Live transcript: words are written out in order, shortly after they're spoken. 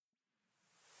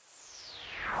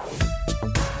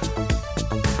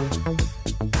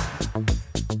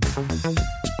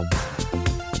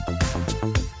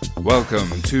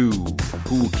Welcome to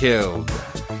Who Killed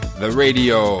the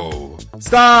Radio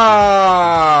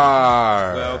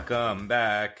Star? Welcome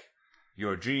back.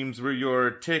 Your dreams were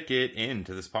your ticket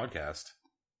into this podcast.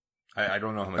 I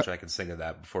don't know how much I can sing of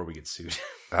that before we get sued.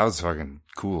 That was fucking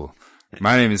cool.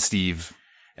 My name is Steve.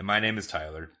 And my name is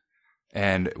Tyler.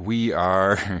 And we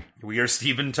are... We are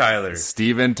Steve and Tyler.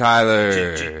 Steve and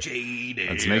Tyler. Jaded.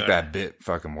 Let's make that bit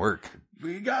fucking work.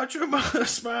 We got your mother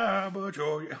smile, but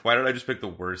your... Why did I just pick the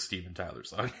worst Steve and Tyler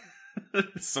song?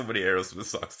 So many Aerosmith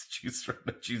songs to choose from.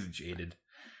 Choose Jaded.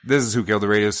 This is Who Killed the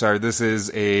Radio Star. This is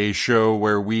a show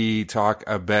where we talk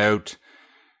about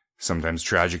sometimes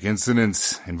tragic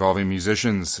incidents involving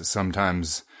musicians,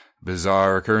 sometimes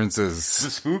bizarre occurrences.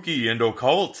 The spooky and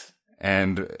occult.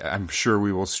 And I'm sure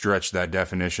we will stretch that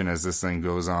definition as this thing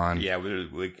goes on. Yeah,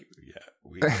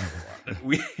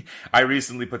 I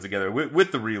recently put together,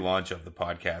 with the relaunch of the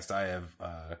podcast, I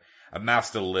have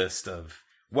amassed a list of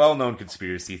well-known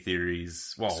conspiracy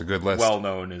theories. Well, it's a good list.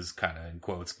 Well-known is kind of in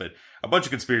quotes, but a bunch of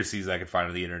conspiracies I could find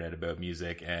on the internet about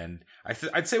music. And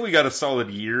I'd say we got a solid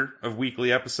year of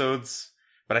weekly episodes,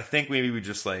 but I think maybe we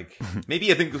just I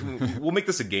think we'll make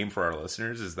this a game for our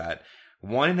listeners, is that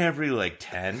one in every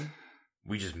 10...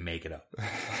 we just make it up.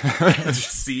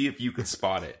 Just see if you can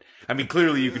spot it. I mean,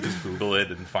 clearly you could just Google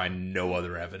it and find no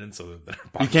other evidence other than our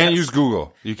podcast. You can't use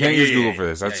Google. You can't use Google for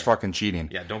this. That's fucking cheating.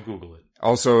 Yeah, don't Google it.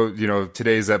 Also,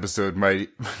 today's episode might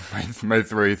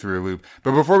throw you through a loop.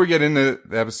 But before we get into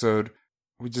the episode,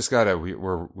 we just gotta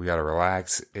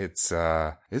relax. It's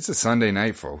a Sunday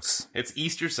night, folks. It's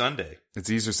Easter Sunday.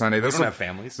 It's Easter Sunday. We don't have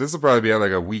families. This will probably be out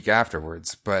a week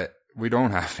afterwards, but we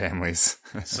don't have families.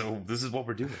 So this is what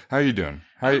we're doing. How are you doing?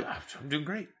 I'm doing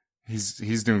great.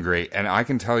 He's doing great. And I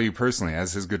can tell you personally,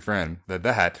 as his good friend,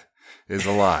 that is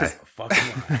a lie. That's a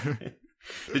fucking lie.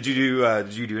 Did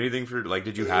you do anything for,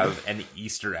 did you have an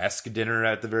Easter-esque dinner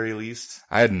at the very least?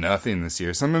 I had nothing this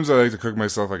year. Sometimes I like to cook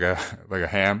myself like a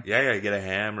ham. Yeah, you get a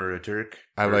ham or a turk.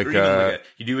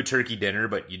 You do a turkey dinner,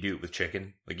 but you do it with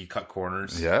chicken. You cut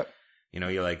corners. Yeah.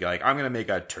 You're like, I'm going to make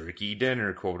a turkey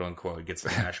dinner, quote unquote. Get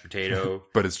some mashed potato.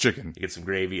 But it's chicken. You get some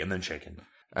gravy and then chicken.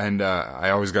 And I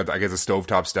get the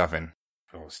stovetop stuffing.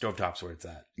 Oh, stovetop's where it's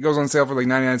at. It goes on sale for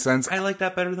 99 cents. I like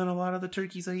that better than a lot of the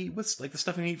turkeys I eat. What's the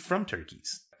stuffing I eat from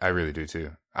turkeys? I really do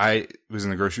too. I was in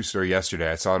the grocery store yesterday.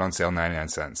 I saw it on sale 99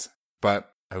 cents. But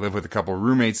I live with a couple of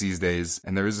roommates these days,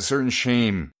 and there is a certain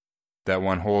shame that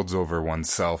one holds over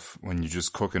oneself when you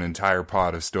just cook an entire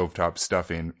pot of stovetop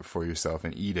stuffing for yourself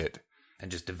and eat it. And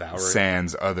just devour it.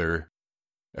 Sans other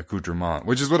accoutrement,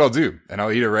 which is what I'll do. And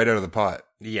I'll eat it right out of the pot.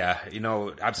 Yeah,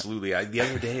 absolutely. The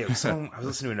other day, I was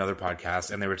listening to another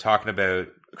podcast, and they were talking about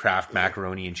Kraft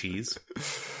macaroni and cheese.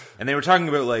 And they were talking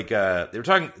about,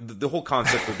 the whole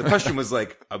concept, the question was,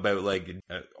 about,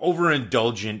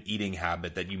 overindulgent eating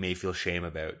habit that you may feel shame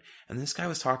about. And this guy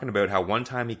was talking about how one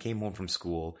time he came home from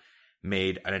school,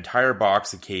 made an entire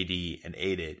box of KD, and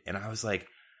ate it. And I was like,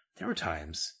 there were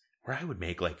times where I would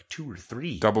make 2 or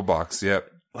 3. Double box, yep.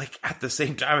 At the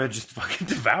same time, I'd just fucking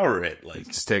devour it.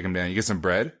 Just take them down. You get some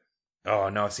bread? Oh,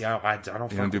 no. See, I don't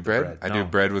You don't do bread? I do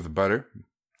bread with butter.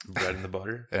 Bread and the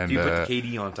butter? And, do you put the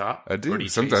KD on top? I do, do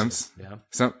sometimes. Yeah.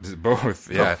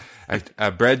 Both, yeah.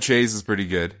 Bread chase is pretty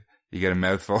good. You get a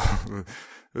mouthful.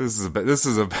 This is a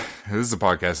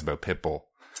podcast about Pitbull.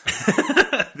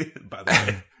 By the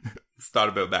way, it's not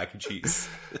about mac and cheese.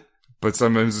 But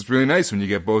sometimes it's really nice when you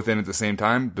get both in at the same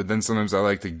time. But then sometimes I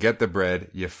like to get the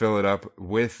bread, you fill it up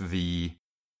with the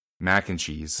mac and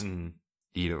cheese,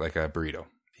 eat it like a burrito.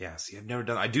 Yeah, see, I've never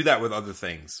done I do that with other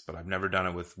things, but I've never done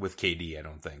it with KD, I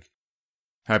don't think.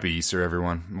 Happy Easter,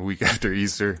 everyone. A week after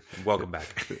Easter. Welcome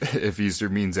back. If Easter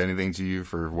means anything to you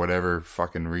for whatever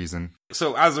fucking reason.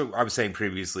 So, as I was saying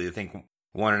previously, I think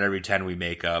 1 in every 10 we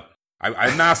make up. I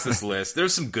amassed this list.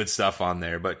 There's some good stuff on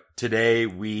there, but today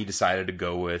we decided to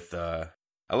go with a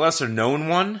lesser known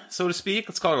one, so to speak.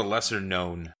 Let's call it a lesser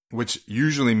known. Which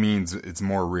usually means it's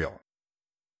more real.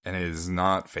 And it is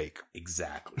not fake.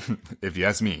 Exactly. If you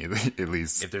ask me, at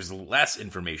least. If there's less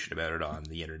information about it on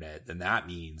the internet, then that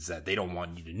means that they don't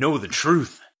want you to know the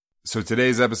truth. So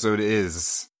today's episode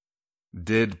is,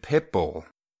 did Pitbull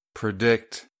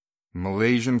predict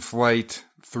Malaysian Flight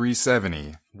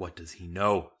 370? What does he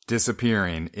know?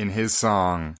 Disappearing in his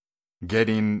song,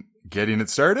 Getting It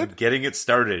Started? Getting It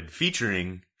Started,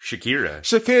 featuring Shakira.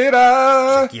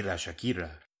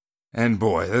 Shakira! And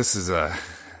boy, this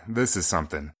is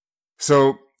something.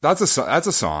 So, that's a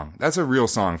song. That's a real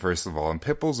song, first of all. And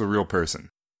Pitbull's a real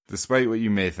person. Despite what you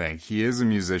may think. He is a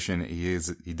musician.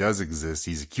 He does exist.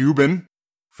 He's a Cuban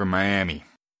from Miami.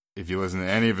 if you listen to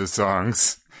any of his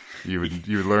songs, you would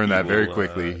learn that very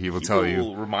quickly. He will tell you. He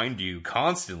will remind you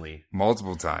constantly.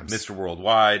 Multiple times. Mr.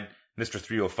 Worldwide, Mr.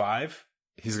 305.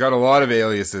 He's got a lot of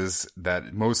aliases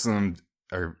that most of them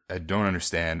I don't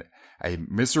understand.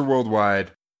 Mr.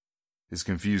 Worldwide is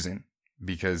confusing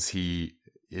because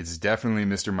it's definitely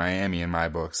Mr. Miami in my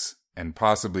books and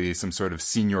possibly some sort of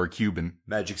Senor Cuban.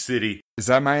 Magic City. Is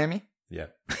that Miami? Yeah.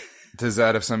 Does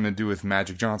that have something to do with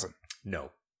Magic Johnson?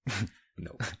 No.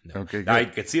 No. Okay, good. I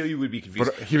could see how you would be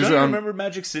confused. But he was, remember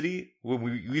Magic City? When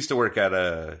we used to work at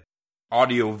a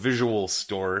audio-visual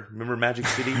store. Remember Magic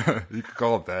City? You could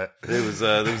call it that. There was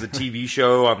a TV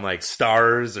show on like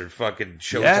Stars or fucking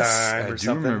Showtime or something.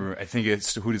 I do remember. I think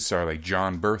who did it star? Like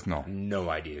John Berthnall. No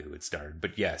idea who it starred,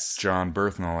 but yes. John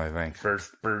Berthnall, I think.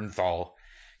 Bernthal.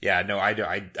 Yeah, no, I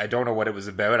don't know what it was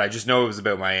about. I just know it was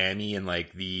about Miami and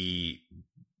like the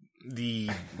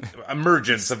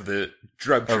emergence of the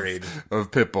drug trade.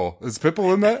 Of Pitbull. Is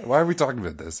Pitbull in that? Why are we talking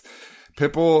about this?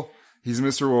 Pitbull, he's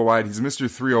Mr. Worldwide. He's Mr.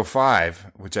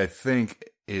 305, which I think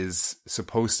is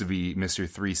supposed to be Mr.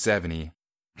 370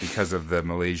 because of the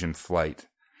Malaysian flight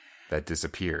that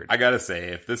disappeared. I gotta say,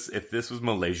 if this was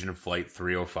Malaysian Flight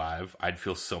 305, I'd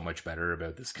feel so much better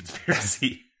about this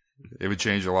conspiracy. It would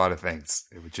change a lot of things.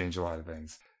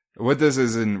 What this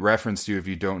is in reference to, if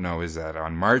you don't know, is that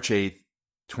on March 8th,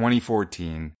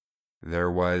 2014, there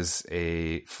was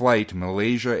a flight,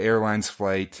 Malaysia Airlines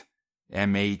flight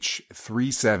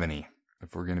MH370,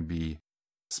 if we're going to be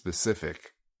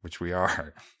specific, which we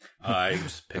are. I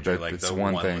just picture like the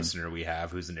one listener we have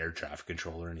who's an air traffic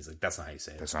controller, and he's like, that's not how you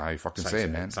say it. That's not how you fucking say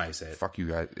it, man. That's not how you say it. Fuck you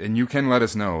guys. And you can let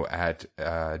us know at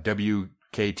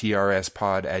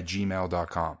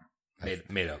wktrspod@gmail.com.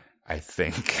 Made up. I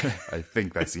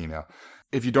think that's the email.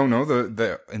 If you don't know,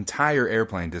 the entire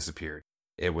airplane disappeared.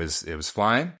 It was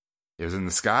flying, it was in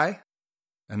the sky,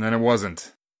 and then it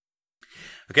wasn't.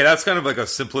 Okay, that's kind of like a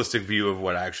simplistic view of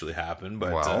what actually happened,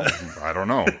 but I don't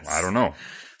know.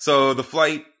 So the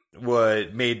flight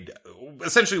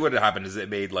essentially what had happened is it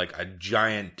made like a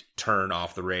giant turn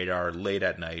off the radar late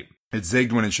at night. It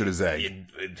zigged when it should have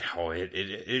zagged.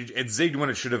 It zigged when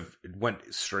it should have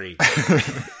went straight.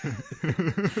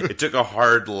 It took a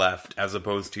hard left as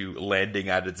opposed to landing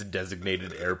at its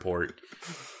designated airport.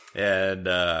 And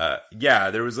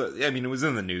there was it was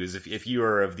in the news. If you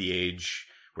are of the age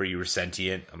where you were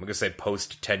sentient, I'm gonna say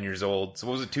post 10 years old. So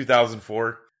what was it,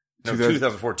 2004? No,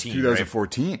 2014.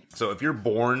 2014. Right? So if you're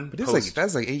born, but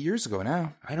that's like 8 years ago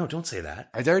now. I know. Don't say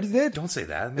that. I already did. Don't say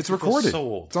that. It's recorded. So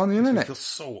old. It's on the internet. I feel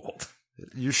so old.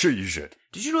 You should.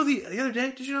 Did you know the other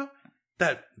day? Did you know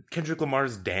that Kendrick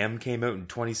Lamar's "Damn" came out in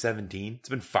 2017? It's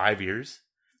been 5 years.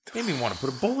 It made me want to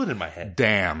put a bullet in my head.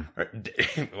 Damn.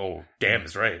 Oh, damn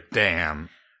is right. Damn.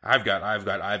 I've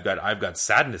got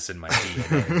sadness in my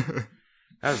DNA.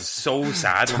 That was so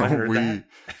sad when I heard that.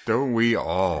 Don't we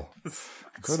all?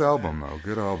 Good album, though.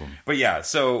 Good album. But yeah,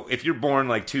 so if you're born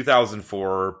like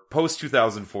 2004, post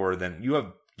 2004, then you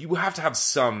have to have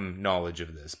some knowledge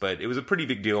of this. But it was a pretty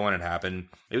big deal when it happened.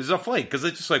 It was a flight because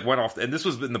it just like went off, and this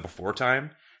was in the before time.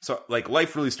 So like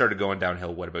life really started going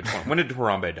downhill. What about when did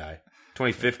Harambe die?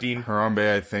 2015?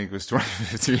 Harambe, I think, was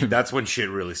 2015. That's when shit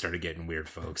really started getting weird,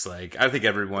 folks. Like, I think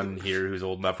everyone here who's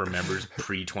old enough remembers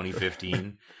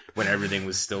pre-2015, when everything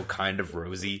was still kind of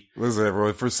rosy. Listen,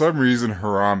 everyone, for some reason,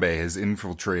 Harambe has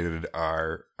infiltrated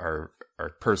our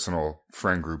personal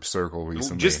friend group circle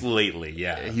recently. Just lately,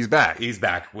 yeah. He's back. He's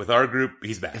back. With our group,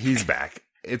 he's back. He's back.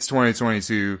 It's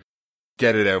 2022.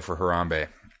 Get it out for Harambe.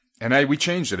 And we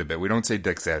changed it a bit. We don't say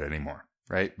dicks out anymore,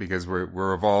 right? Because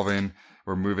we're evolving.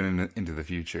 We're moving into the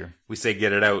future. We say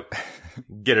get it out.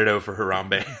 Get it out for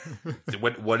Harambe.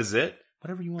 What is it?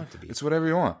 Whatever you want it to be. It's whatever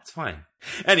you want. It's fine.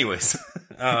 Anyways.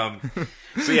 So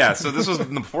this was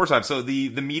in the before time. So the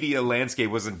media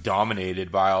landscape wasn't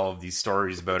dominated by all of these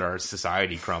stories about our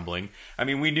society crumbling. I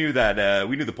mean, we knew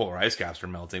the polar ice caps were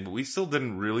melting, but we still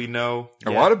didn't really know.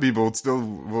 A lot of people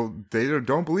they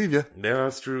don't believe you. Yeah,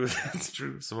 that's true. That's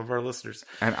true. Some of our listeners.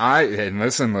 And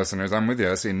listen, listeners, I'm with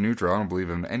you. I say neutral. I don't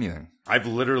believe in anything. I've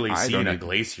literally seen a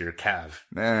glacier calve.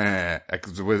 With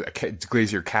a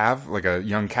glacier calve, like a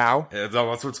young cow. That's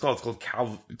what it's called. It's called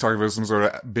calve. You're talking about some sort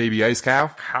of baby ice cow.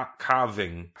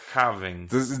 Calving.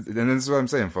 This is what I'm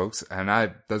saying, folks. And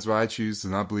that's why I choose to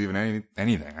not believe in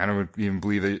anything. I don't even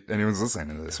believe that anyone's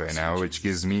listening to this right now, which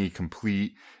gives me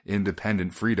complete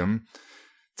independent freedom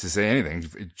to say anything.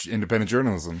 Independent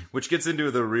journalism. Which gets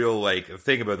into the real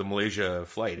thing about the Malaysia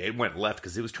flight. It went left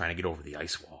because it was trying to get over the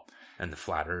ice wall and the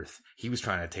flat Earth. He was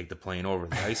trying to take the plane over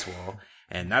the ice wall,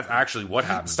 and that's actually what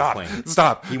happened. Stop!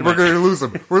 We're going to lose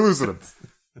him. We're losing him.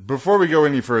 Before we go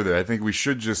any further, I think we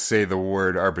should just say the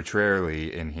word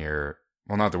arbitrarily in here.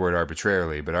 Well, not the word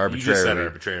arbitrarily, but arbitrarily. You just said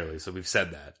arbitrarily, so we've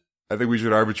said that. I think we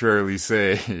should arbitrarily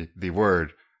say the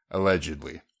word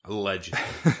allegedly. Allegedly.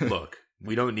 Look,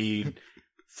 we don't need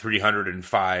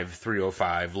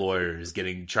 305 lawyers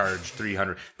getting charged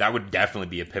 300. That would definitely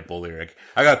be a Pitbull lyric.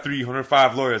 I got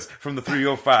 305 lawyers from the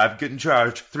 305 getting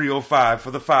charged 305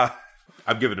 for the 5.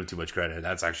 I'm giving him too much credit.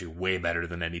 That's actually way better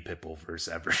than any Pitbull verse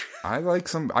ever. I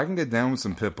can get down with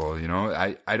some Pitbull, you know.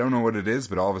 I don't know what it is,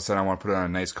 but all of a sudden I want to put on a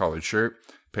nice collared shirt,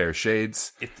 pair of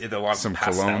shades, a lot some of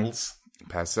pastels,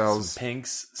 cologne, some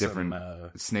pinks, different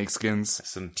snake skins,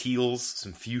 some teals,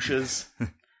 some fuchsias.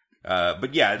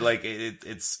 But yeah, like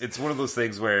it's one of those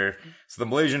things where the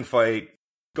Malaysian fight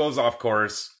goes off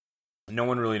course. No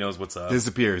one really knows what's up.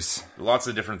 Disappears. Lots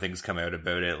of different things come out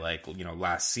about it, like, you know,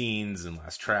 last scenes and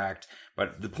last tracked.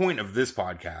 But the point of this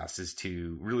podcast is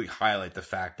to really highlight the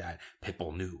fact that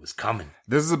Pitbull knew it was coming.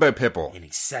 This is about Pitbull. And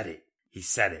he said it.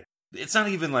 It's not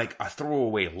even like a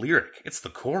throwaway lyric. It's the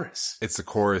chorus. It's the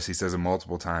chorus. He says it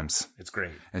multiple times. It's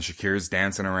great. And Shakira's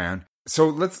dancing around. So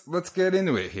let's get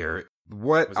into it here.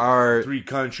 What are 3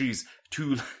 countries,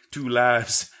 two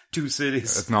lives, 2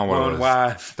 cities, that's not what 1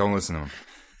 wife? Don't listen to him.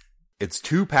 It's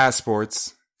 2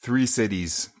 passports, 3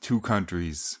 cities, 2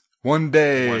 countries, 1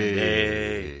 day. 1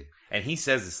 day. And he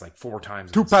says this like 4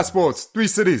 times. 2 passports, 3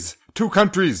 cities, 2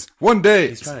 countries, 1 day.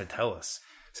 He's trying to tell us.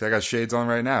 See, I got shades on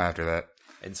right now after that.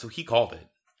 And so he called it.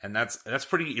 And that's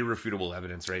pretty irrefutable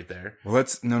evidence right there. Well,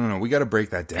 no. We got to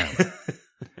break that down.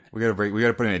 We got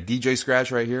to put in a DJ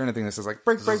scratch right here and a thing that says like,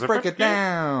 break it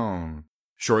down.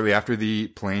 Shortly after the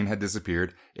plane had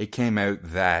disappeared, it came out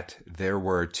that there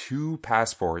were 2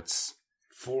 passports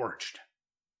forged.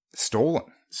 Stolen.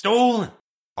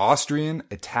 Austrian,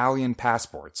 Italian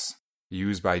passports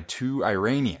used by 2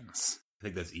 Iranians. I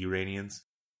think that's Iranians.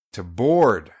 To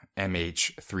board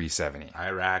MH370.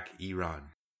 Iraq, Iran.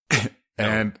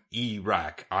 And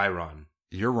Iraq, Iran.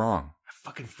 You're wrong. I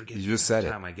fucking forget. You just said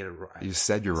it. Time I get it right. You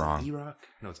said you're wrong. Iraq?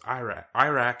 No, it's Iraq.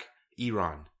 Iraq,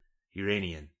 Iran.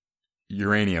 Uranium.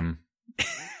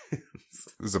 This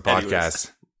is a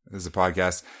podcast.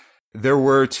 There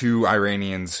were 2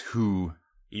 Iranians who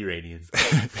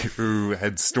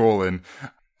had stolen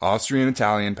Austrian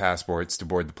Italian passports to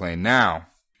board the plane. Now,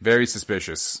 very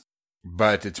suspicious,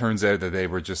 but it turns out that they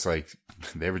were just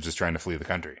trying to flee the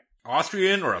country.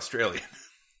 Austrian or Australian?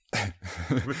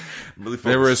 Really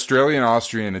they were Australian,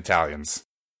 Austrian, Italians.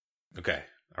 Okay.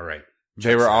 All right.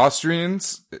 They were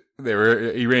Austrians. They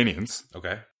were Iranians.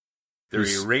 Okay. They were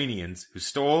Iranians who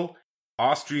stole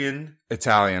Austrian,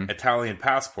 Italian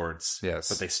passports. Yes.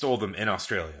 But they stole them in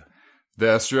Australia.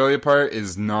 The Australia part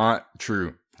is not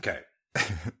true. Okay.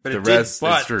 But the rest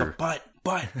is true. But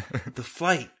the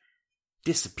flight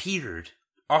disappeared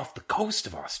off the coast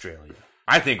of Australia.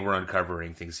 I think we're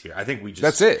uncovering things here. I think we just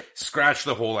That's it. Scratch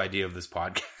the whole idea of this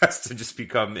podcast and just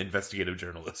become investigative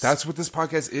journalists. That's what this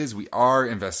podcast is. We are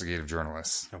investigative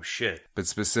journalists. Oh, shit. But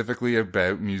specifically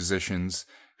about musicians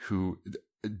who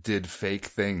did fake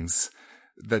things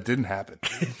that didn't happen.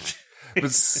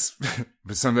 but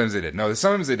sometimes they did. No,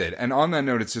 sometimes they did. And on that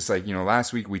note, it's just like, you know,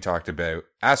 last week we talked about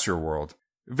Astroworld.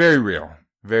 Very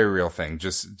real thing.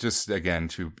 Just again,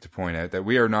 to point out that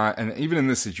we are not, and even in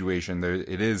this situation,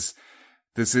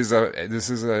 this is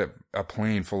a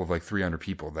plane full of like 300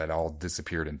 people that all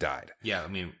disappeared and died. Yeah, I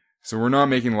mean, so we're not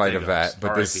making light of that,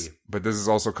 but RIP. this is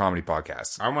also a comedy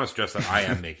podcast. I want to stress that I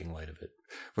am making light of it.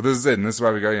 Well, this is it, and this is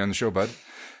why we got you on the show, bud.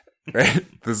 Right?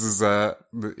 This is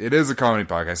it is a comedy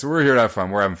podcast, so we're here to have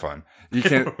fun. We're having fun. You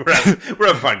can't. we're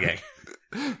having fun, gang.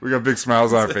 We got big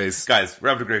smiles on our face, guys. We're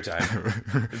having a great time,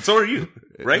 and so are you,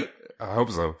 right? I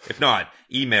hope so. If not,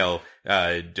 email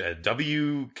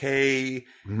WK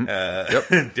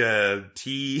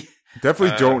T.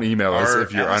 Definitely don't email us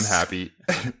if you're unhappy.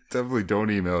 Definitely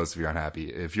don't email us if you're unhappy.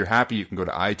 If you're happy, you can go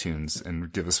to iTunes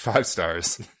and give us 5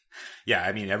 stars. Yeah,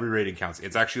 I mean, every rating counts.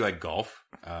 It's actually like golf.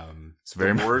 It's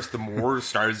very the more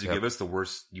stars you give us, the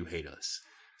worse you hate us.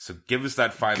 So give us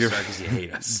that 5 star because you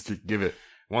hate us. Give it.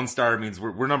 1 star means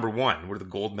we're number 1. We're the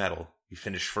gold medal. You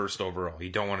finish first overall. You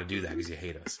don't want to do that because you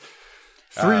hate us.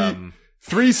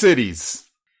 3 cities.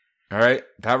 All right.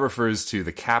 That refers to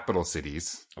the capital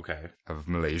cities. Okay. Of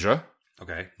Malaysia.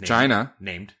 Okay. China.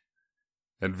 Named.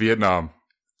 And Vietnam.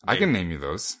 I can name you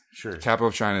those. Sure. The capital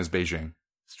of China is Beijing.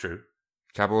 It's true.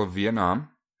 Capital of Vietnam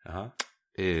Uh-huh.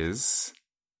 is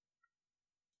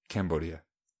Cambodia.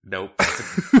 Nope.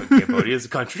 Cambodia is a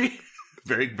country.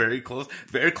 Very, very close.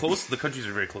 Very close. The countries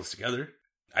are very close together.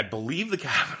 I believe the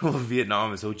capital of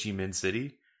Vietnam is Ho Chi Minh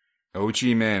City. Ho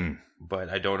Chi Minh. But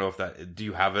I don't know if that... Do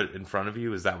you have it in front of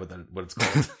you? Is that what it's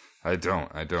called? I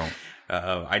don't.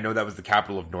 I know that was the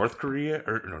capital of North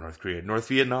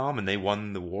Vietnam, and they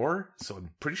won the war. So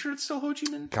I'm pretty sure it's still Ho Chi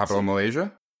Minh. Capital of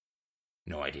Malaysia?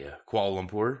 No idea. Kuala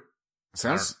Lumpur?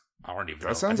 Sounds... I don't even know.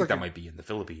 That sounds like that might be in the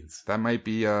Philippines. That might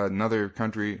be another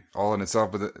country all in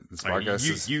itself. But this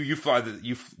podcast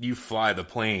you fly the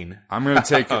plane. I'm going to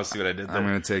take. I'll see what I did there. I'm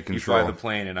going to take control. You fly the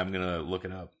plane, and I'm going to look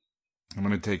it up. I'm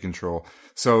going to take control.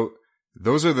 So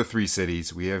those are the 3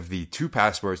 cities. We have the 2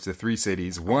 passports to 3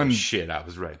 cities. One shit, I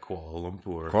was right. Kuala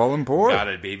Lumpur. Kuala Lumpur. Got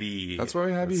it, baby. That's why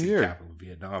we have you here. Capital of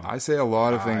Vietnam. I say a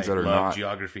lot of things that are not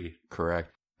geography.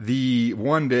 Correct. The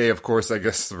one day, of course, I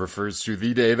guess refers to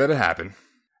the day that it happened.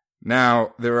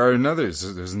 Now, there are others.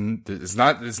 It's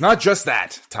not just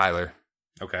that, Tyler.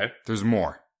 Okay. There's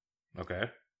more. Okay.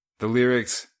 The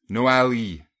lyrics, no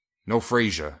Ali, no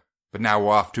Fraser, but now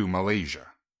we're off to Malaysia.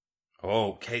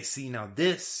 Okay, see, now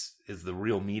this is the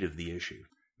real meat of the issue.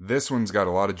 This one's got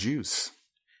a lot of juice.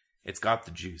 It's got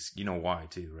the juice. You know why,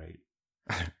 too, right?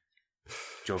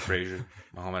 Joe Frazier,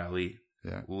 Muhammad Ali.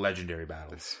 Yeah. Legendary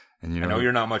battles. And I know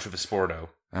you're not much of a sporto.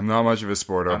 I'm not much of a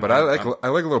sporto, but I like a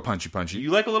little punchy.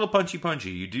 You like a little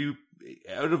punchy. You do,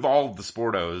 out of all of the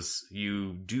sportos,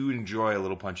 you do enjoy a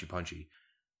little punchy.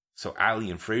 So Ali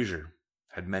and Frazier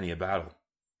had many a battle.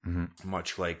 Mm-hmm.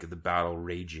 Much like the battle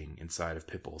raging inside of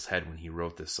Pitbull's head when he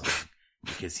wrote this song.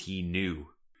 Because he knew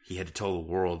he had to tell the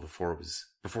world before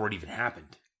it even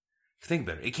happened. Think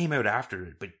about it. It came out after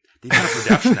it, but the amount of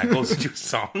production that goes into a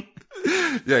song.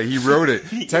 Yeah, he wrote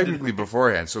it technically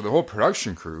beforehand. So the whole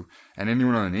production crew and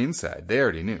anyone on the inside, they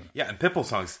already knew. Yeah, and Pitbull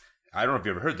songs, I don't know if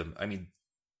you ever heard them. I mean,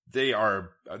 they're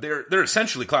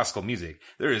essentially classical music.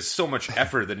 There is so much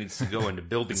effort that needs to go into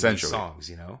building these songs,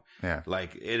 you know? Yeah.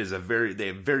 Like, they have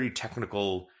very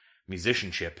technical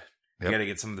musicianship. You Yep. got to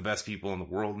get some of the best people in the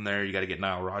world in there. You got to get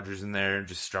Nile Rodgers in there,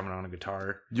 just strumming on a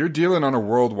guitar. You're dealing on a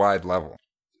worldwide level.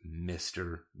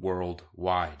 Mr.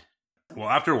 Worldwide. Well,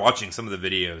 after watching some of the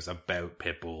videos about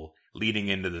Pitbull leading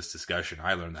into this discussion,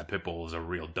 I learned that Pitbull is a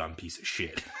real dumb piece of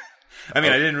shit. I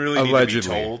mean, I didn't really need to be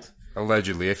told.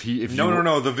 Allegedly.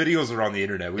 No. The videos are on the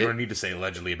internet. We don't need to say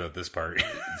allegedly about this part.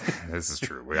 This is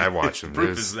true. I watched him. The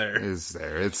proof is there.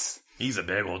 He's a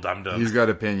big old dum-dum. He's got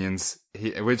opinions.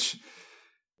 Which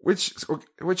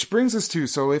brings us to,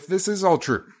 so if this is all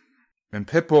true, and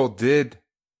Pitbull did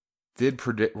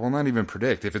predict, well, not even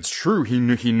predict. If it's true,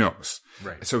 he knows.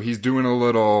 Right. So he's doing a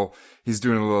little,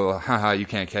 haha, you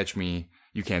can't catch me,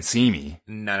 you can't see me.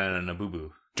 No,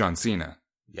 boo-boo. John Cena.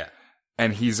 Yeah.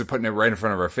 And he's putting it right in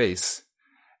front of our face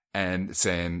and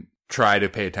saying, try to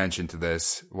pay attention to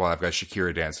this while I've got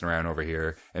Shakira dancing around over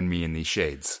here and me in these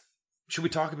shades. Should we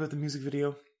talk about the music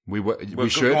video? We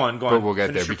should, go on. But we'll get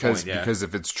Finish there your point, because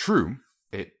if it's true,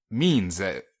 it means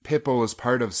that Pitbull is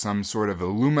part of some sort of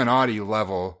Illuminati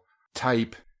level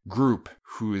type group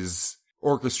who is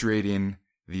orchestrating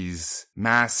these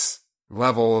mass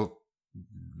level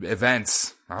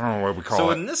events. I don't know what we call it.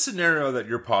 So in this scenario that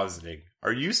you're positing,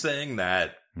 are you saying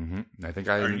that? Mm-hmm. I think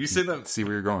see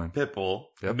where you're going. Pitbull,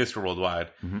 yep. Mr. Worldwide,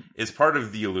 mm-hmm. is part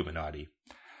of the Illuminati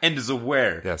and is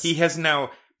aware. Yes. He has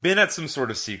now been at some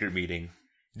sort of secret meeting,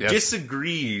 yes.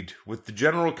 Disagreed with the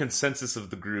general consensus of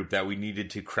the group that we needed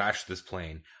to crash this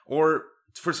plane, or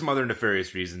for some other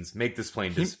nefarious reasons, make this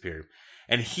plane disappear.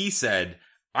 And he said,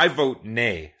 I vote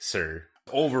nay, sir.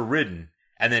 Overridden.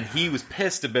 And then he was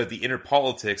pissed about the inner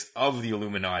politics of the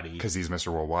Illuminati. Because he's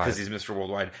Mr.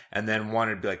 Worldwide. And then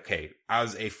wanted to be like, okay,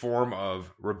 as a form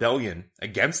of rebellion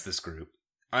against this group,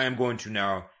 I am going to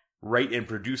now write and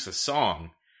produce a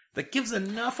song that gives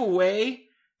enough away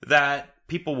that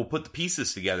people will put the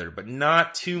pieces together, but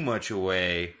not too much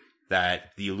away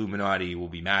that the Illuminati will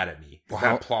be mad at me. Well,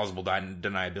 that plausible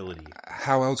deniability.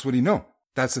 How else would he know?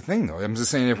 That's the thing, though. I'm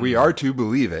just saying, if we are to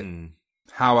believe it,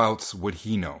 how else would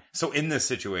he know? So in this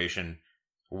situation,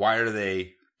 why are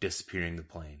they disappearing the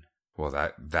plane? Well,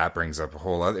 that brings up a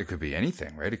whole other... It could be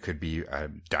anything, right? It could be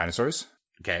dinosaurs.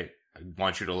 Okay. I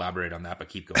want you to elaborate on that, but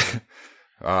keep going.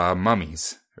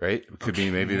 Mummies, right? It could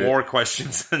be maybe... More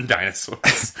questions than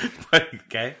dinosaurs. But,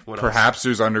 okay. What Perhaps else?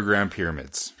 There's underground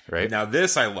pyramids, right? Now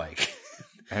this I like.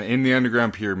 And in the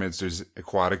underground pyramids, there's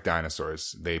aquatic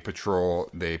dinosaurs. They patrol,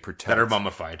 they protect. That are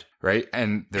mummified. Right?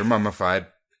 And they're mummified.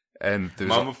 And there's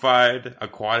mummified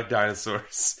aquatic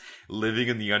dinosaurs living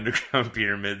in the underground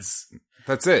pyramids.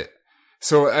 That's it.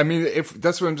 So, I mean, if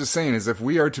that's what I'm just saying is if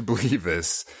we are to believe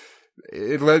this,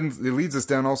 it leads us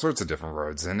down all sorts of different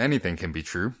roads and anything can be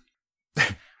true.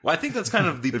 Well, I think that's kind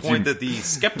of the point that the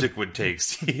skeptic would take,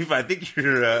 Steve. I think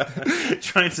you're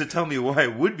trying to tell me why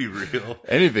it would be real.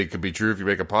 Anything could be true if you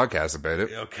make a podcast about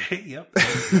it. Okay, yep.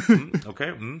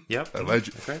 Yep.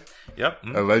 Allegedly. Okay, yep.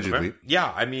 Allegedly. Okay.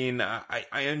 Yeah, I mean, I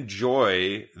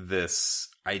enjoy this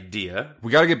idea.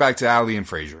 We got to get back to Ali and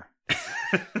Fraser.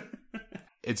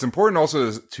 It's important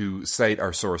also to cite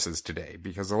our sources today,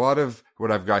 because a lot of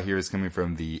what I've got here is coming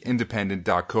from the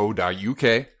independent.co.uk.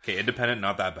 Okay, independent,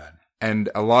 not that bad. And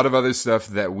a lot of other stuff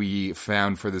that we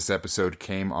found for this episode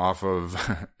came off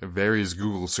of various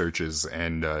Google searches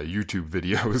and YouTube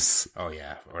videos. Oh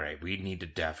yeah, all right. We need to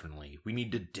definitely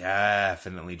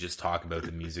just talk about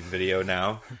the music video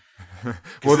now.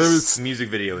 Well, this music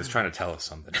video is trying to tell us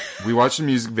something. We watched the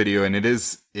music video, and it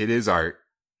is art.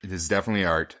 It is definitely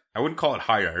art. I wouldn't call it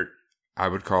high art. I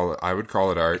would call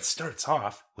it art. It starts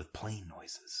off with plane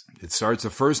noises. The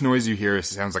first noise you hear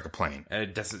sounds like a plane. And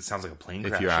it doesn't sound like a plane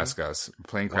crashing. If you ask us.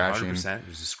 Plane crashing. 100%.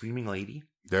 There's a screaming lady.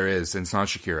 There is, and it's not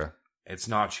Shakira. It's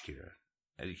not Shakira.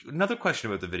 Another question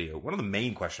about the video. One of the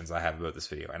main questions I have about this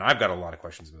video, and I've got a lot of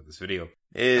questions about this video,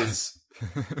 is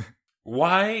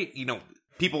why,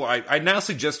 people, I now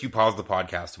suggest you pause the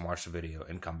podcast and watch the video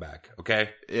and come back,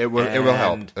 okay? It will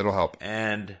help. It'll help.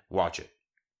 And watch it.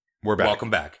 We're back. Welcome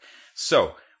back.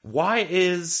 So, why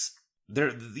is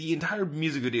there the entire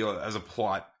music video as a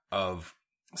plot of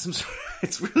some sort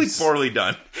it's really poorly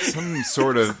done. Some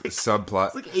sort of subplot.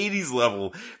 It's like 80s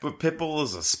level, but Pitbull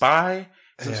is a spy.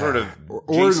 Some sort of or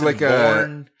Jason like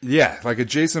Bourne, like a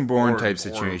Jason Bourne type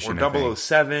situation. Or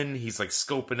 007, he's like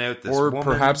scoping out this or woman.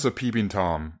 Perhaps a peeping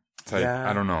Tom type. Yeah.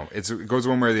 I don't know. It goes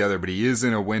one way or the other, but he is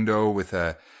in a window with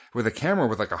a camera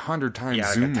with like 100 times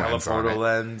zoom like a lens on telephoto it.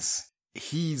 lens.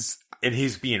 He's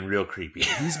being real creepy.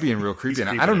 He's being real creepy.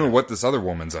 And I don't know what this other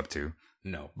woman's up to.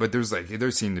 No. But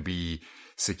there seem to be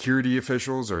security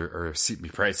officials or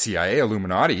CIA,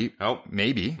 Illuminati. Oh,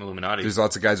 maybe. Illuminati. There's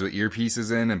lots of guys with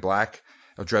earpieces in and black,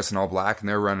 dressed in all black, and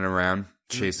they're running around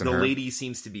chasing her. The lady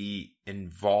seems to be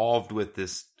involved with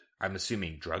this, I'm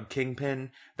assuming, drug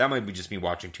kingpin. That might be just me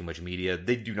watching too much media.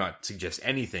 They do not suggest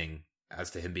anything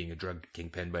as to him being a drug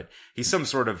kingpin, but he's some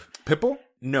sort of... Pitbull?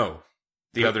 No.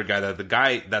 The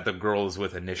guy that the girl is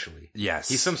with initially. Yes.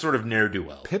 He's some sort of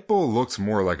ne'er-do-well. Pitbull looks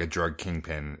more like a drug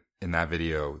kingpin in that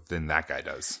video than that guy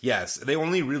does. Yes. They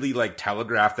only really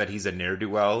telegraph that he's a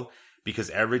ne'er-do-well because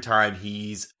every time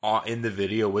he's in the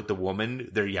video with the woman,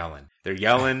 they're yelling. They're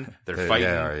yelling. They're fighting.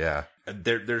 Yeah.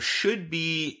 There should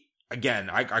be, again,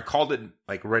 I called it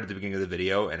right at the beginning of the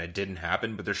video and it didn't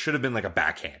happen, but there should have been a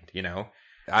backhand,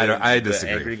 I disagree.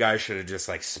 The angry guy should have just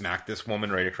smacked this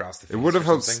woman right across the face. It would have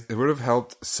helped. It would have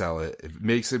helped sell it. It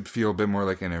makes it feel a bit more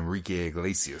like an Enrique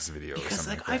Iglesias video. Because or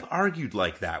something like I've argued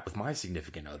like that with my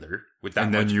significant other. With that,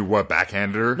 and then you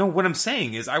backhanded her? No, what I'm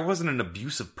saying is I wasn't an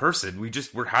abusive person. We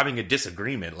just were having a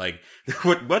disagreement.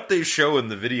 What they show in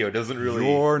the video doesn't really.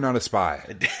 You're not a spy.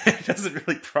 It doesn't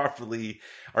really properly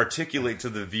articulate to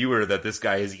the viewer that this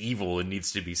guy is evil and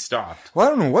needs to be stopped. Well, I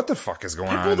don't know what the fuck is going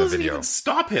on in the video. Pitbull doesn't even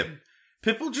stop him.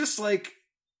 Pitbull just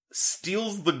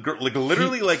steals the girl,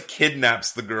 literally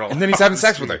kidnaps the girl, and then he's having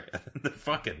sex with her. And then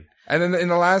fucking. And then in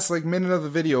the last minute of the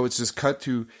video, it's just cut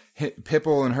to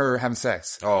Pitbull and her having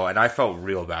sex. Oh, and I felt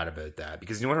real bad about that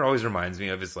because you know what it always reminds me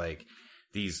of is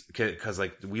these, because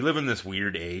we live in this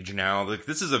weird age now.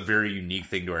 This is a very unique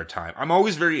thing to our time. I'm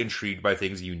always very intrigued by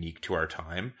things unique to our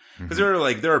time because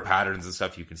there are patterns and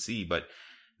stuff you can see, but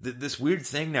this weird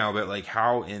thing now about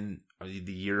how in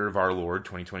the year of our Lord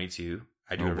 2022.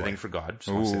 I do everything for God.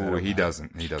 Oh, he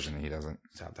doesn't. He doesn't.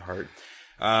 It's out the heart.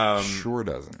 Sure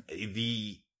doesn't.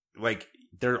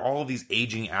 They're all these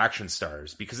aging action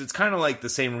stars because it's kind of the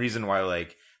same reason why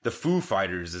the Foo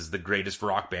Fighters is the greatest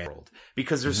rock band in the world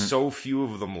because there's so few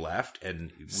of them left.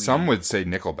 And some would say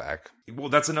Nickelback. Well,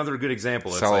 that's another good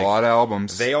example. Sell a lot of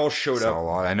albums. They all showed up. A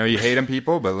lot. I know you hate them,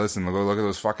 people, but listen, look at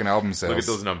those fucking album sales. Look at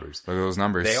those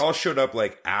numbers. They all showed up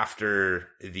after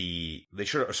they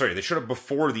showed up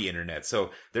before the internet.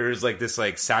 So there's this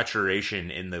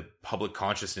saturation in the public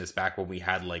consciousness back when we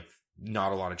had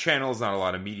not a lot of channels, not a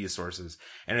lot of media sources.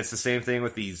 And it's the same thing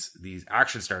with these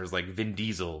action stars like Vin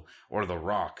Diesel or The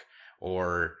Rock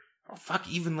or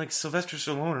even Sylvester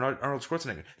Stallone and Arnold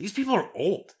Schwarzenegger. These people are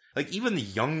old. Even the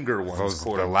younger ones.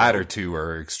 The latter two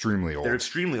are extremely old. They're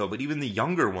extremely old, but even the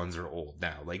younger ones are old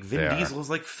now. Vin Diesel is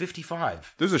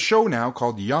 55. There's a show now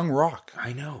called Young Rock.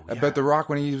 I know. About The Rock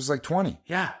when he was 20.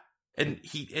 Yeah. And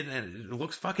it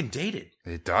looks fucking dated.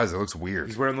 It does. It looks weird.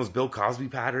 He's wearing those Bill Cosby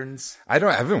patterns. I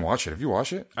haven't watched it. Have you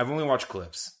watched it? I've only watched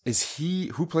clips.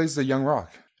 Who plays the Young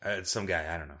Rock? It's some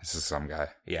guy. I don't know. This is some guy.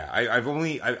 Yeah, I've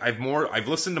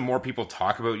listened to more people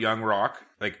talk about Young Rock.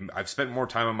 Like, I've spent more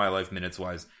time in my life, minutes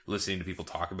wise, listening to people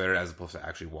talk about it as opposed to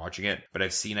actually watching it. But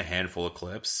I've seen a handful of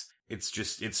clips. It's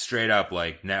straight up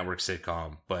like network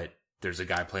sitcom, but there's a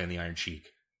guy playing the Iron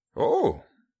Sheik. Oh.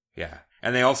 Yeah.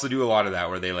 And they also do a lot of that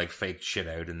where they like fake shit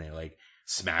out and they like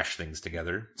smash things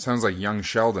together. Sounds like Young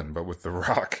Sheldon, but with The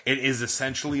Rock. It is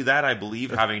essentially that, I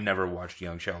believe, having never watched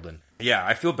Young Sheldon. Yeah,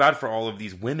 I feel bad for all of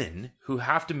these women who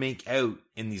have to make out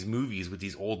in these movies with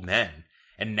these old men.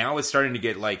 And now it's starting to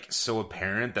get like so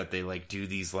apparent that they like do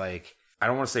these like, I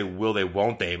don't want to say will they,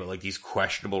 won't they, but like these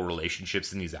questionable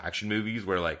relationships in these action movies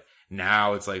where like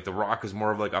now it's like The Rock is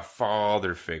more of like a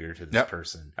father figure to this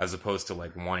person as opposed to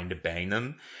like wanting to bang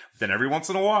them. Then every once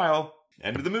in a while,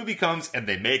 end of the movie comes and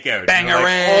they make out. Bangarang!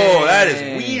 Like, oh, that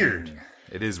is weird.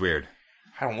 It is weird.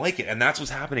 I don't like it. And that's what's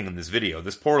happening in this video.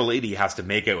 This poor lady has to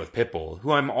make out with Pitbull,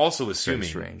 who I'm also assuming,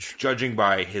 strange. judging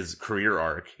by his career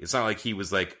arc, it's not like he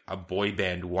was like a boy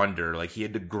band wonder. Like he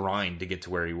had to grind to get to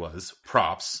where he was.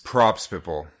 Props,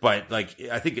 Pitbull. But like,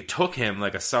 I think it took him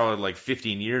like a solid like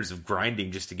 15 years of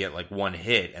grinding just to get like one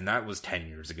hit. And that was 10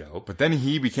 years ago. But then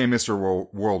he became Mr.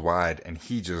 Worldwide and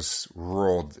he just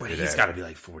rolled But it he's out. got to be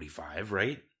like 45,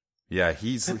 right? Yeah,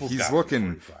 he's Pitbull's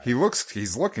looking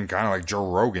he's looking kind of like Joe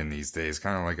Rogan these days,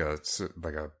 kind of like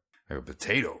a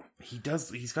potato.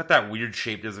 He's got that weird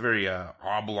shape. There's a very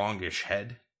oblongish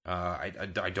head. I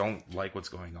don't like what's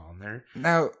going on there.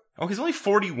 Now, he's only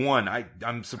 41.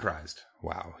 I'm surprised.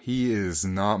 Wow, he is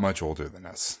not much older than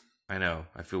us. I know.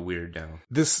 I feel weird now.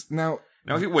 Now,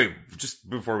 wait, just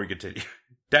before we continue.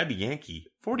 Daddy Yankee,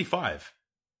 45.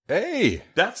 Hey,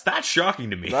 that's shocking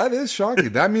to me. That is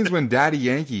shocking. That means when Daddy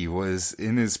Yankee was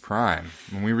in his prime,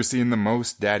 when we were seeing the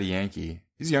most Daddy Yankee,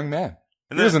 he's a young man.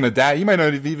 And he wasn't a dad. He might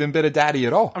not have even been a daddy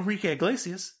at all. Enrique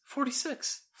Iglesias,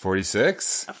 46.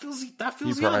 46? That feels he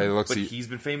young. Probably looks, but he's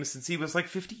been famous since he was like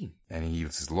 15. And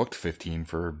he's looked 15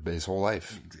 for his whole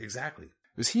life. Exactly.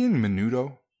 Was he in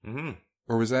Menudo? Mm-hmm.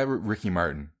 Or was that Ricky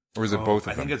Martin? Or was it both of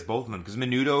them? I think it's both of them. Because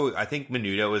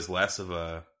Menudo is less of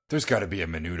a... There's got to be a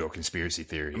Menudo conspiracy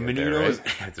theory. Menudo is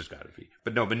there's got to be,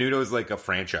 but no, Menudo is like a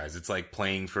franchise. It's like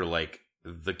playing for like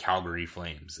the Calgary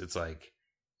Flames. It's like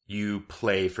you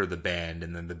play for the band,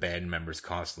 and then the band members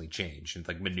constantly change. And it's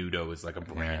like Menudo is like a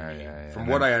brand name, from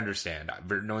what I understand.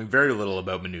 Knowing very little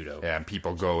about Menudo. Yeah, and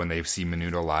people go and they see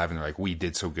Menudo live, and they're like, "We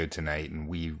did so good tonight, and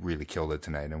we really killed it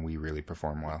tonight, and we really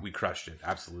performed well. We crushed it,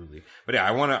 absolutely." But yeah,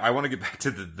 I want to get back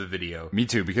to the video. Me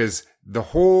too, because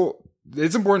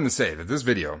it's important to say that this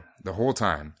video, the whole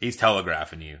time, he's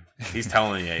telegraphing you. He's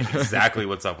telling you exactly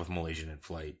what's up with Malaysian in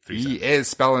Flight. He is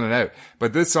spelling it out.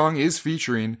 But this song is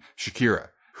featuring Shakira,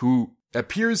 who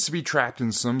appears to be trapped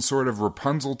in some sort of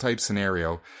Rapunzel type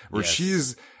scenario where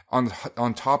she's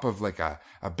on top of like a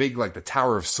big, like the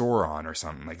Tower of Sauron or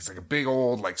something. Like it's like a big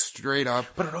old, like straight up,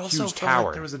 but it also huge felt tower.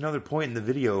 Like there was another point in the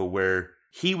video where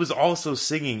he was also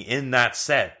singing in that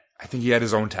set. I think he had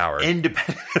his own tower,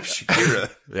 independent of Shakira.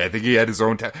 Yeah, I think he had his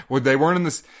own tower. Well, they weren't in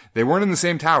the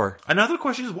same tower. Another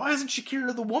question is, why isn't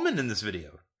Shakira the woman in this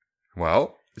video?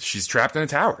 Well, she's trapped in a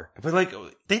tower. But like,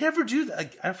 they never do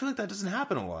that. I feel like that doesn't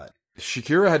happen a lot.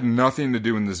 Shakira had nothing to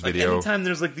do in this video. Like anytime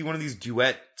there's like one of these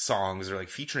duet songs or like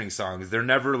featuring songs, they're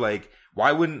never like,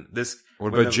 why wouldn't this?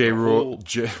 What about Ja Rule?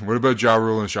 What about Ja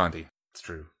Rule and Shanti? It's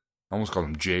true. I almost called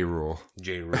him J Rule.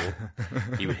 J Rule.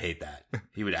 He would hate that.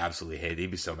 He would absolutely hate it.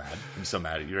 He'd be so mad. I'm so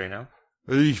mad at you right now.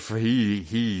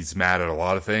 He's mad at a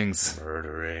lot of things.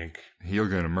 Murder Inc. He's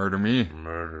gonna murder me.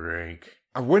 Murder Inc.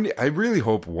 I really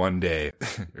hope one day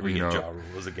we get Ja Rule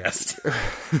as a guest.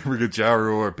 We get Ja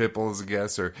Rule or Pitbull as a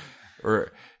guest,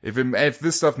 or if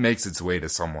this stuff makes its way to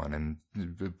someone and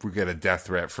if we get a death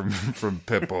threat from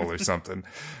Pitbull or something,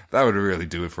 that would really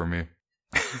do it for me.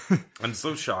 I'm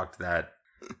so shocked that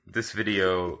this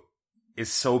video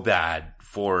is so bad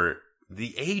for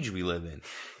the age we live in.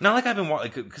 Not like I've been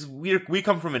watching, because we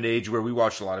come from an age where we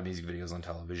watched a lot of music videos on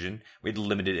television. We had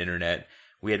limited internet.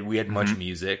 We had much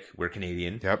music. We're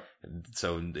Canadian. Yep.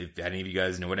 So if any of you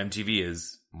guys know what MTV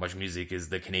is, Much Music is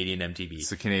the Canadian MTV. It's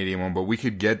the Canadian one, but we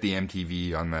could get the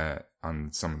MTV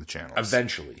on some of the channels.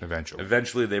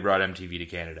 Eventually they brought MTV to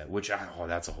Canada, which,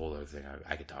 that's a whole other thing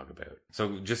I could talk about.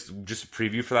 So just a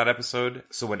preview for that episode.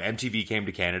 So when MTV came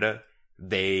to Canada,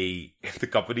 the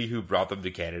company who brought them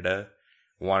to Canada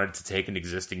wanted to take an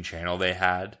existing channel they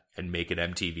had and make it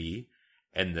MTV.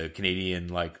 And the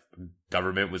Canadian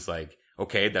government was like,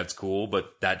 okay, that's cool,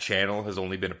 but that channel has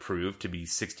only been approved to be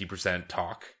 60%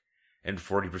 talk and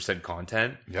 40%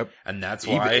 content. Yep. And that's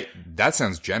why... That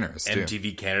sounds generous, too.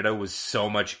 MTV Canada was so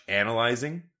much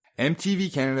analyzing.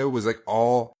 MTV Canada was like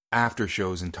all after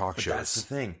shows and talk But shows. that's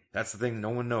the thing. That's the thing no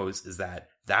one knows is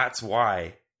that's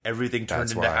why everything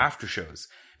turned into after shows.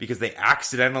 Because they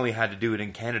accidentally had to do it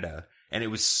in Canada. And it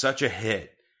was such a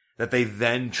hit that they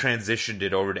then transitioned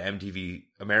it over to MTV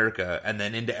America and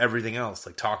then into everything else,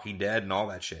 like Talking Dead and all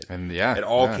that shit. And yeah. It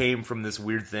all came from this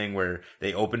weird thing where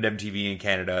they opened MTV in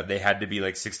Canada. They had to be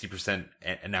like 60%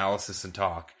 analysis and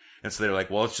talk. And so they're like,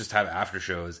 well, let's just have after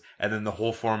shows. And then the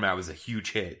whole format was a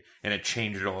huge hit. And it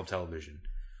changed all of television.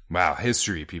 Wow,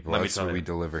 history, people. That's what you. we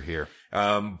deliver here.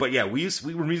 But yeah, we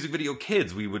were music video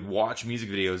kids. We would watch music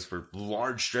videos for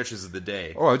large stretches of the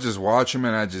day. Oh, I just watch them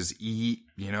and I just eat,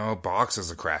 boxes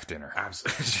of craft dinner.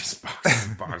 Absolutely, just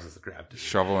boxes of craft dinner.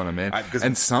 Shoveling them in.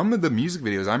 And some of the music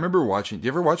videos, I remember watching. Do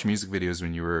you ever watch music videos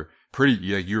when you were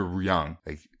you were young,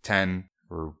 like 10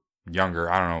 or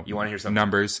younger? I don't know. You want to hear something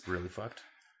numbers? Really fucked.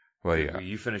 Well, yeah.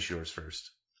 You finish yours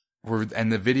first. And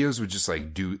the videos would just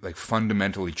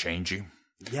fundamentally change you.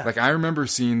 Yeah. Like I remember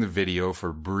seeing the video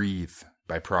for Breathe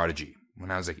by Prodigy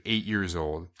when I was like 8 years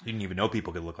old. You didn't even know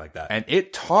people could look like that. And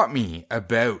it taught me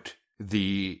about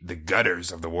the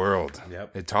gutters of the world.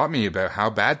 Yep. It taught me about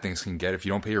how bad things can get if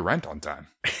you don't pay your rent on time.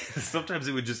 Sometimes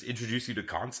it would just introduce you to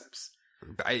concepts.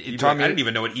 It taught me. I didn't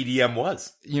even know what EDM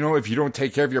was. If you don't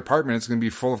take care of your apartment, it's going to be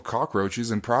full of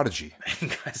cockroaches and Prodigy.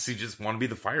 Guys who just want to be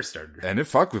the fire starter. And it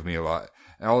fucked with me a lot.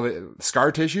 And all the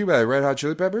Scar Tissue by Red Hot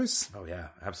Chili Peppers. Oh yeah,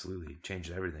 absolutely.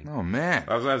 Changed everything. Oh man.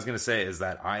 What I was going to say is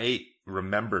that I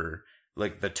remember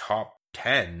like the top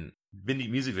 10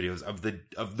 music videos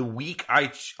of the week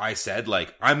I said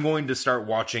like I'm going to start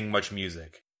watching much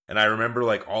music. And I remember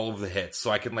like all of the hits, so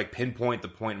I can like pinpoint the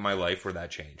point in my life where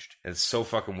that changed. And it's so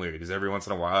fucking weird because every once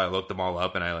in a while I look them all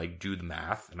up and I like do the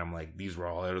math and I'm like, these were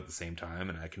all out at the same time,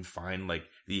 and I can find like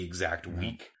the exact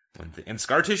week. And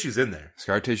Scar Tissue's in there.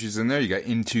 Scar Tissue's in there. You got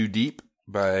In Too Deep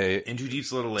by In Too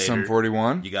Deep's a little later. Sum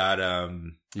 41. You got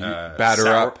Batter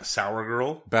Up. Sour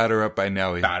Girl. Batter Up by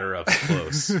Nelly. Batter Up's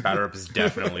close. Batter Up is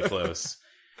definitely close.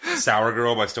 Sour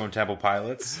Girl by Stone Temple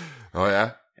Pilots. Oh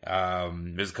yeah.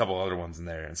 There's a couple other ones in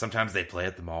there, and sometimes they play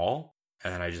at the mall,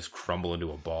 and then I just crumble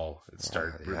into a ball and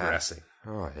start regressing.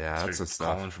 Oh yeah, that's the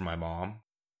stuff. Calling for my mom.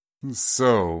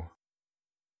 So,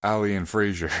 Ali and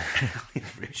Frasier.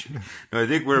 No, I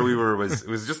think where we were was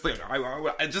just like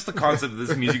just the concept of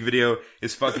this music video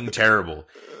is fucking terrible,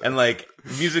 and like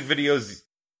music videos,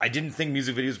 I didn't think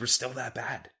music videos were still that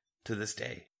bad to this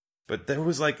day. But there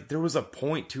was a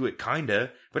point to it,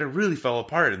 kinda, but it really fell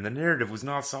apart, and the narrative was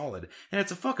not solid. And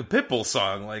it's a fucking Pitbull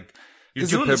song, like you're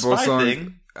doing the spy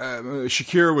thing.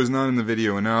 Shakira was not in the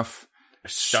video enough.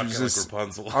 Stuck like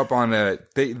Rapunzel. Up on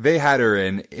they had her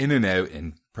in and out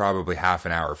in probably half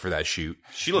an hour for that shoot.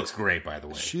 She looks great, by the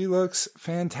way. She looks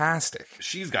fantastic.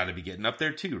 She's got to be getting up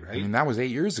there too, right? I mean, that was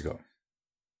 8 years ago.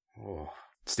 Oh.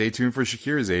 Stay tuned for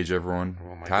Shakira's age, everyone.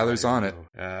 Tyler's on it.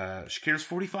 Shakira's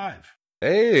 45.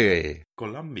 Hey,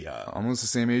 Colombia. Almost the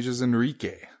same age as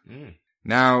Enrique. Mm.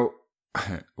 Now,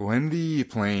 when the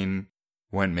plane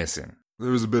went missing, there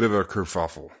was a bit of a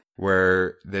kerfuffle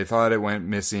where they thought it went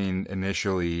missing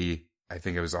initially. I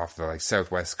think it was off the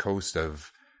southwest coast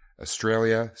of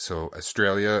Australia. So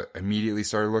Australia immediately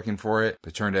started looking for it, but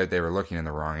it turned out they were looking in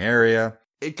the wrong area.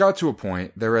 It got to a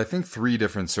point, there were I think 3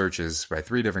 different searches by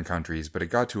 3 different countries, but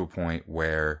it got to a point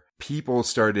where people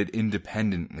started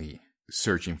independently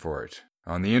searching for it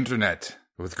on the internet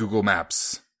with Google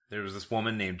Maps. There was this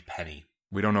woman named Penny.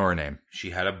 We don't know her name.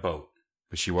 She had a boat.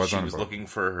 But she was on a boat. She was looking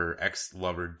for her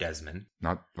ex-lover, Desmond.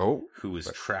 Who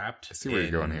was trapped I see where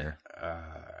you're going here.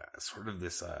 Sort of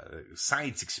this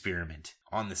science experiment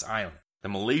on this island. The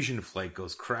Malaysian flight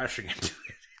goes crashing into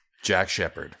it. Jack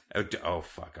Shepherd. Oh,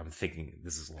 fuck. I'm thinking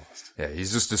this is Lost. Yeah,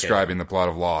 he's just describing the plot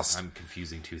of Lost. I'm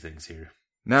confusing 2 things here.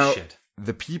 Now,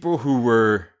 the people who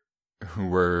were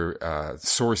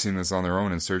sourcing this on their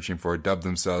own and searching for it dubbed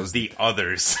themselves the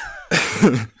others.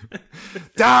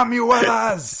 Damn you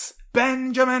others!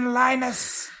 Benjamin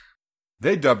Linus!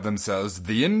 They dubbed themselves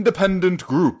the Independent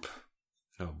Group.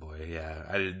 Oh boy,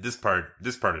 yeah. This part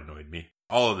annoyed me.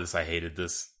 All of this, I hated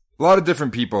this. A lot of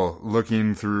different people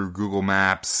looking through Google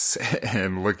Maps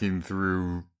and looking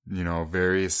through,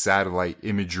 various satellite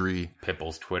imagery.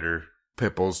 Pitbull's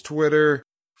Twitter.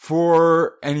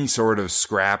 For any sort of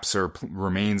scraps or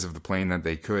remains of the plane that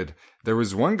they could. There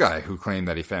was one guy who claimed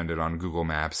that he found it on Google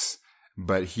Maps,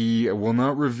 but he will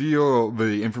not reveal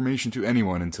the information to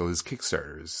anyone until his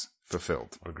Kickstarter is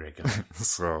fulfilled. What a great guy.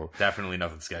 So definitely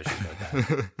nothing sketchy about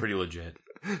that. Pretty legit.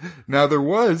 Now, there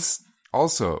was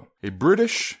also a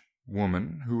British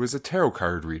woman who was a tarot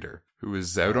card reader who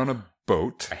was out on a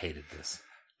boat. I hated this.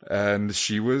 And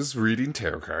she was reading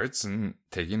tarot cards and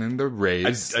taking in the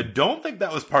rays. I don't think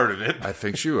that was part of it. I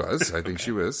think she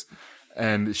was.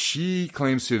 And she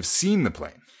claims to have seen the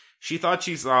plane. She thought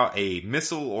she saw a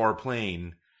missile or a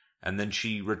plane, and then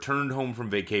she returned home from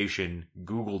vacation,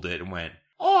 Googled it, and went,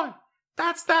 "Oh,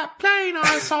 that's that plane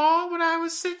I saw when I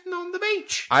was sitting on the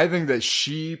beach." I think that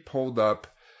she pulled up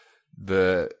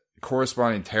the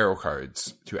corresponding tarot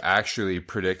cards to actually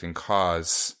predict and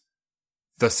cause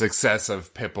the success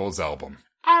of Pitbull's album.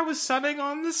 I was sunning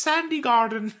on the sandy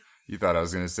garden. You thought I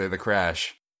was going to say the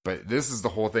crash. But this is the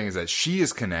whole thing, is that she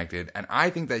is connected, and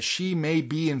I think that she may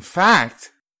be, in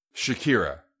fact,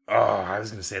 Shakira. Oh, I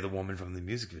was going to say the woman from the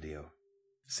music video.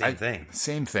 Same thing.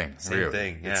 Same thing. Same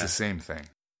thing, yeah. It's the same thing.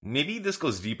 Maybe this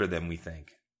goes deeper than we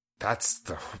think. That's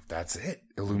it.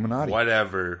 Illuminati.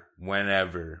 Whatever,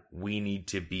 whenever we need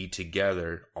to be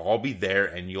together, I'll be there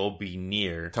and you'll be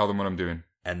near. Tell them what I'm doing.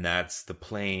 And that's the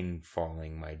plane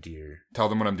falling, my dear. Tell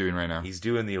them what I'm doing right now. He's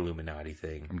doing the Illuminati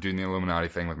thing. I'm doing the Illuminati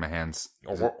thing with my hands.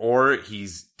 Or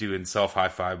he's doing Self High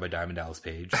Five by Diamond Dallas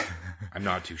Page. I'm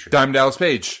not too sure. Diamond Dallas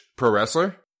Page, pro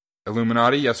wrestler?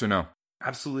 Illuminati, yes or no?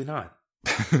 Absolutely not.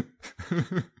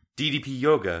 DDP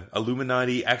Yoga,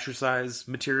 Illuminati exercise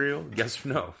material, yes or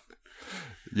no?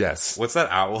 Yes. What's that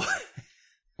owl?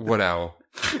 What owl?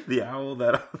 The owl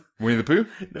that... Winnie the Pooh?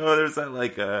 No, there's that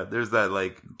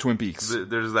Twin Peaks.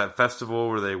 There's that festival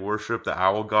where they worship the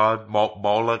owl god,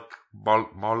 Moloch.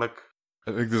 I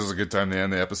think this is a good time to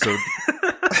end the episode.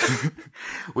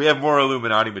 We have more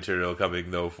Illuminati material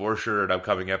coming, though, for sure, in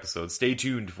upcoming episodes. Stay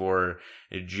tuned for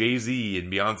Jay-Z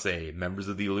and Beyonce, members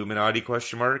of the Illuminati, ?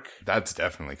 That's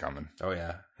definitely coming. Oh,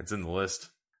 yeah. It's in the list.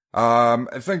 I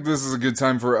think this is a good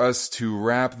time for us to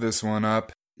wrap this one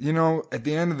up. You know, at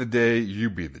the end of the day, you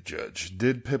be the judge.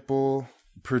 Did Pitbull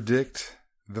predict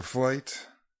the flight?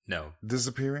 No.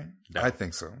 Disappearing? No. I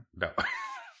think so. No.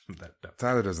 No.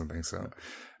 Tyler doesn't think so. No.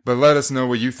 But let us know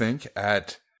what you think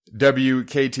at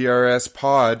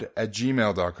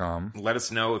wktrspod@gmail.com. Let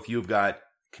us know if you've got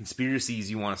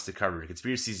conspiracies you want us to cover,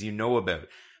 conspiracies you know about.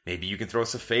 Maybe you can throw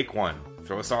us a fake one.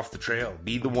 Throw us off the trail.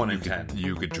 Be the 1 in 10.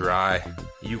 You could try.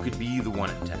 You could be the 1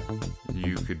 in 10.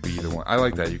 You could be the one. I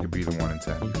like that. You could be the 1 in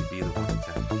 10. You could be the 1 in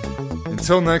 10.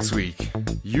 Until next week,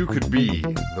 you could be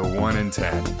the 1 in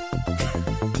 10.